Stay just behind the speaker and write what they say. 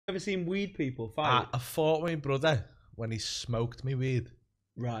Ever seen weed people fight? I fought with my brother when he smoked me weed.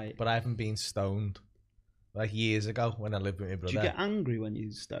 Right. But I haven't been stoned. Like years ago when I lived with my brother. Do you get angry when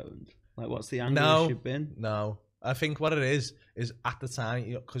you're stoned? Like, what's the angriest you've been? No. I think what it is at the time,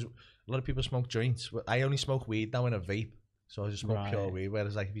 because a lot of people smoke joints. I only smoke weed now in a vape. So I just smoke pure weed.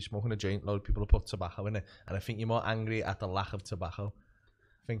 Whereas like if you're smoking a joint, a lot of people will put tobacco in it. And I think you're more angry at the lack of tobacco.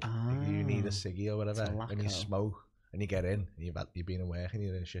 I think if you need a ciggy or whatever, and you smoke, and you get in, and you've been at work and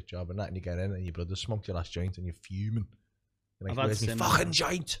you're in a shit job and that, and you get in and your brother smoked your last joint and you're fuming. You're like, where's my fucking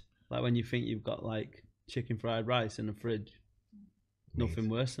joint? Like when you think you've got like chicken fried rice in the fridge. Nothing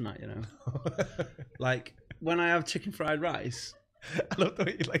worse than that, you know. Like when I have chicken fried rice, I love the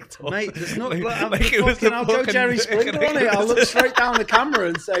way you like talk. mate. There's not I'll go Jerry Springer on it. I'll look straight down the camera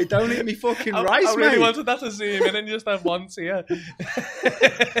and say, "Don't eat me fucking rice, I really mate." wanted that to zoom in and just have one tear.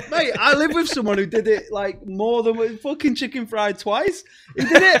 Mate, I live with someone who did it like more than fucking chicken fried twice. He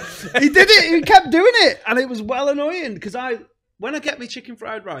did it. He kept doing it, and it was well annoying because when I get me chicken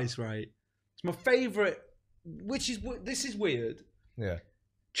fried rice, right, it's my favourite. This is weird. Yeah.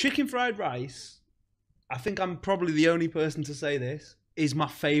 Chicken fried rice, I think I'm probably the only person to say this, is my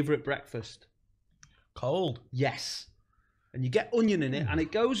favourite breakfast. Cold? Yes. And you get onion in it and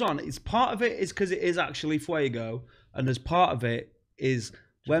it goes on. It's part of it is because it is actually fuego, and there's part of it is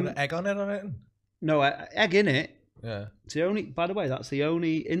when... Put an egg on it or anything? No, egg in it. Yeah. It's the only... By the way, that's the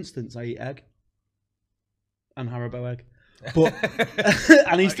only instance I eat egg. And Haribo egg. But...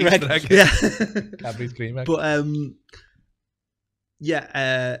 and Easter egg. Yeah. Cadbury's cream egg. But,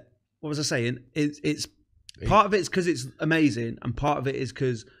 yeah, what was I saying? It's part of it's because it's amazing, and part of it is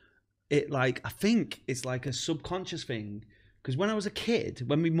because I think it's like a subconscious thing. Because when I was a kid,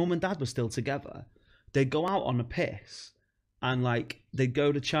 when my mum and dad were still together, they'd go out on a piss and like they'd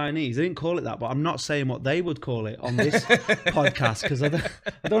go to Chinese. They didn't call it that, but I'm not saying what they would call it on this podcast because I don't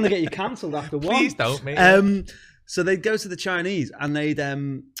want to get you cancelled after one. Please don't, mate. So they'd go to the Chinese and they'd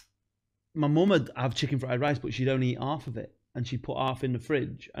my mum would have chicken fried rice, but she'd only eat half of it. And she'd put half in the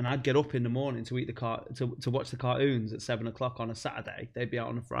fridge, and I'd get up in the morning to eat to watch the cartoons at 7:00 on a Saturday. They'd be out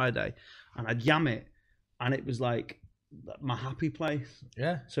on a Friday, and I'd yam it, and it was like my happy place.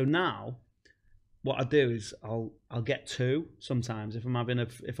 Yeah. So now, what I do is I'll get two sometimes if I'm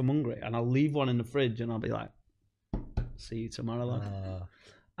hungry, and I'll leave one in the fridge, and I'll be like, "See you tomorrow, lad."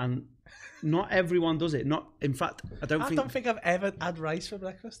 And not everyone does it. In fact, I don't think I've ever had rice for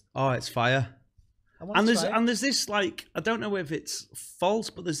breakfast. Oh, it's fire. And there's this like, I don't know if it's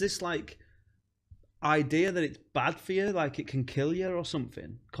false, but there's this like idea that it's bad for you, like it can kill you or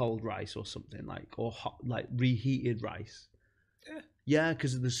something. Cold rice or something like, or hot, like reheated rice. Yeah,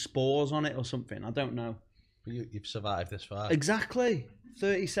 because there's spores on it or something. I don't know. But you've survived this far. Exactly.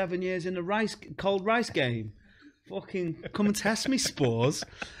 37 years in the cold rice game. Fucking come and test me, spores.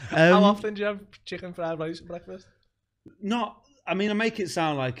 How often do you have chicken fried rice for breakfast? I mean, I make it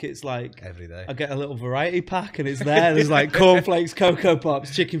sound like it's like every day. I get a little variety pack and it's there. There's like cornflakes, Cocoa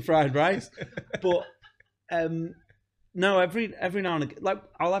Pops, chicken fried rice. But no, every now and again, like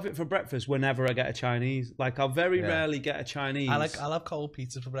I'll have it for breakfast whenever I get a Chinese. Like I'll very rarely get a Chinese. I'll have cold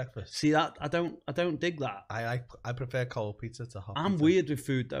pizza for breakfast. See that? I don't dig that. I prefer cold pizza to hot. I'm pizza. weird with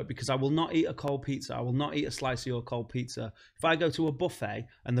food though because I will not eat a cold pizza. I will not eat a slice of your cold pizza. If I go to a buffet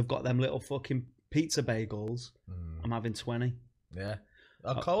and they've got them little fucking pizza bagels, I'm having 20. Yeah.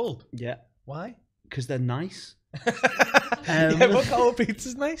 Cold? Yeah. Why? Because they're nice. Yeah, but cold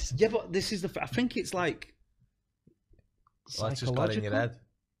pizza's nice. Yeah, but this is I think it's like well, that's just got in your head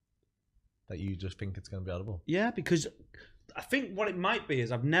that you just think it's going to be edible. Yeah, because I think what it might be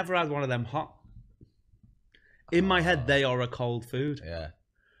is I've never had one of them hot. In my head, they are a cold food. Yeah.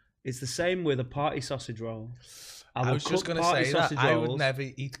 It's the same with a party sausage roll. I was just going to say that I would never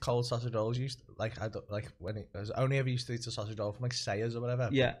eat cold sausage rolls. I only ever used to eat a sausage roll from like Sayers or whatever.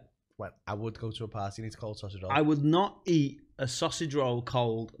 Yeah. When I would go to a party and eat cold sausage roll. I would not eat a sausage roll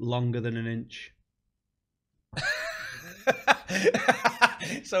cold longer than an inch.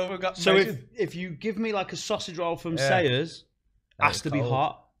 So we've got. So if you give me like a sausage roll from Sayers, it has to be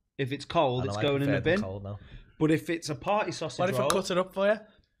hot. If it's cold, it's going in the bin. But if it's a party sausage roll, what if I cut it up for you?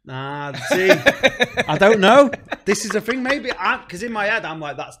 Nah, see, I don't know. This is a thing. Maybe because in my head I'm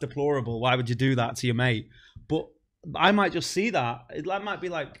like, that's deplorable. Why would you do that to your mate? But I might just see that. It might be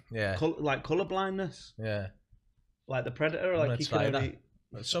like color blindness. Yeah, like the Predator. Like you can only...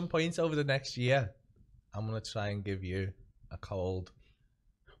 At some point over the next year, I'm gonna try and give you a cold.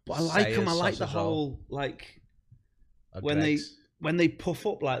 But I like them. I like the whole like when they puff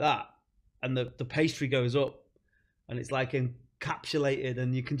up like that, and the pastry goes up, and it's like encapsulated,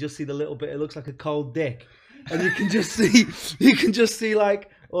 and you can just see the little bit. It looks like a cold dick, and you can just see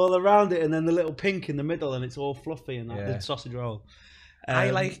like all around it, and then the little pink in the middle, and it's all fluffy and that. The sausage roll.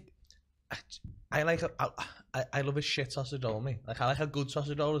 I love a shit sausage roll, me. Like I like a good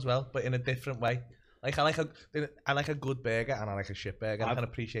sausage roll as well, but in a different way. Like I like a good burger and I like a shit burger. I can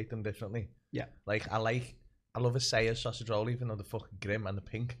appreciate them differently. Yeah. Like I love a Sayers sausage roll, even though they're fucking grim and the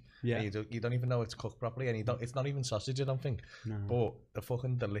pink. Yeah. And you don't even know it's cooked properly, and it's not even sausage, I don't think. No. But they're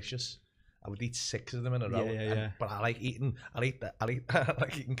fucking delicious. I would eat 6 of them in a row. But I like eating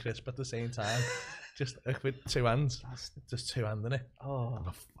crisp at the same time. Just with 2 hands. Just 2 hands in it. Oh.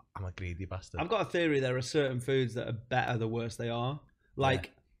 I'm a greedy bastard. I've got a theory. There are certain foods that are better the worse they are.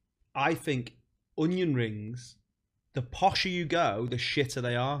 Like, I think onion rings, the posher you go, the shitter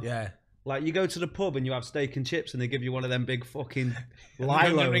they are. Yeah. Like, you go to the pub and you have steak and chips and they give you one of them big fucking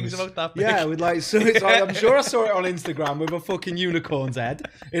lilos. Rings about that big. Yeah, with like, so it's like, I'm sure I saw it on Instagram with a fucking unicorn's head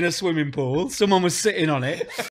in a swimming pool. Someone was sitting on it.